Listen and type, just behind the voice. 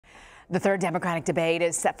The third Democratic debate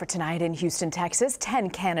is set for tonight in Houston, Texas. 10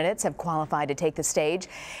 candidates have qualified to take the stage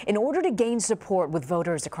in order to gain support with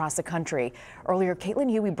voters across the country. Earlier, Caitlin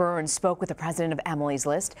Huey-Burns spoke with the president of Emily's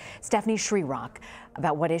List, Stephanie Schriock,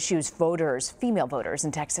 about what issues voters, female voters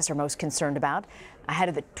in Texas, are most concerned about ahead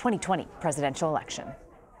of the 2020 presidential election.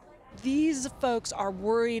 These folks are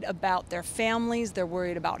worried about their families, they're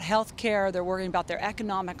worried about health care, they're worried about their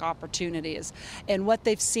economic opportunities. And what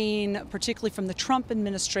they've seen, particularly from the Trump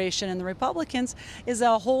administration and the Republicans, is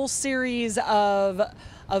a whole series of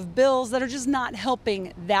bills that are just not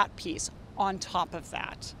helping that piece. On top of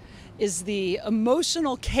that is the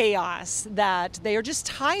emotional chaos that they are just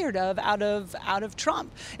tired of out of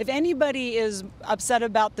Trump. If anybody is upset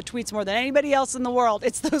about the tweets more than anybody else in the world,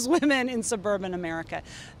 it's those women in suburban America.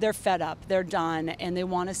 They're fed up, they're done, and they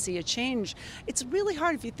want to see a change. It's really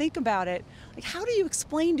hard if you think about it. Like, how do you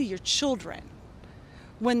explain to your children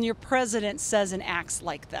when your president says and acts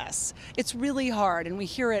like this? It's really hard, and we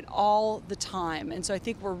hear it all the time. And so I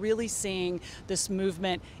think we're really seeing this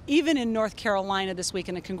movement. Even in North Carolina this week,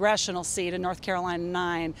 in a congressional seat in North Carolina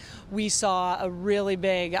 9, we saw a really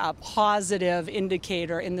big positive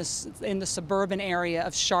indicator in the suburban area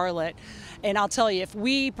of Charlotte. And I'll tell you, if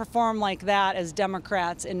we perform like that as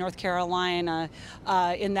Democrats in North Carolina,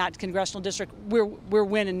 in that congressional district, we're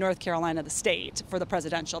winning North Carolina, the state, for the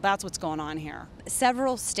presidential. That's what's going on here.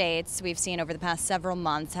 Several states we've seen over the past several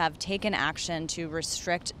months have taken action to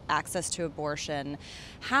restrict access to abortion.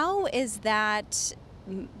 How is that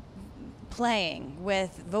playing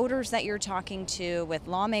with voters that you're talking to, with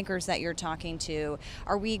lawmakers that you're talking to?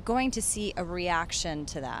 Are we going to see a reaction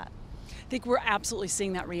to that? I think we're absolutely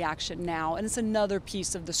seeing that reaction now, and it's another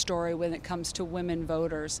piece of the story when it comes to women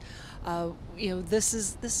voters. This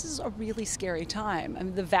is a really scary time. I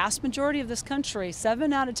mean, the vast majority of this country,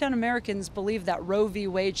 7 out of 10 Americans, believe that Roe v.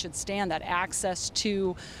 Wade should stand, that access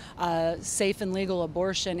to safe and legal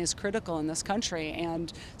abortion is critical in this country,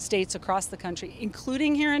 and states across the country,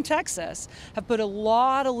 including here in Texas, have put a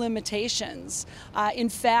lot of limitations. In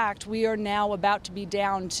fact, we are now about to be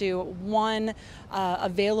down to one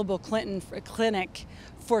available clinic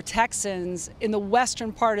for Texans in the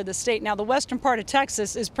western part of the state. Now, the western part of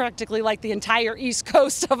Texas is practically like the entire east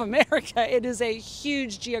coast of America. It is a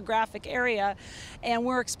huge geographic area, and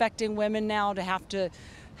we're expecting women now to have to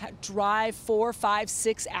drive 4, 5,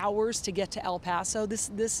 6 hours to get to El Paso. This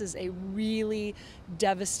is a really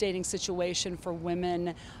devastating situation for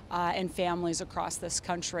women and families across this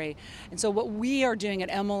country. And so what we are doing at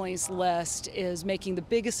Emily's List is making the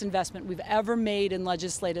biggest investment we've ever made in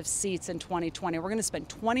legislative seats in 2020. We're going to spend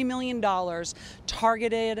 $20 million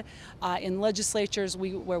targeted in legislatures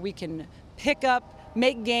where we can pick up,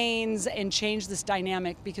 make gains, and change this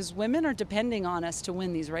dynamic, because women are depending on us to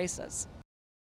win these races.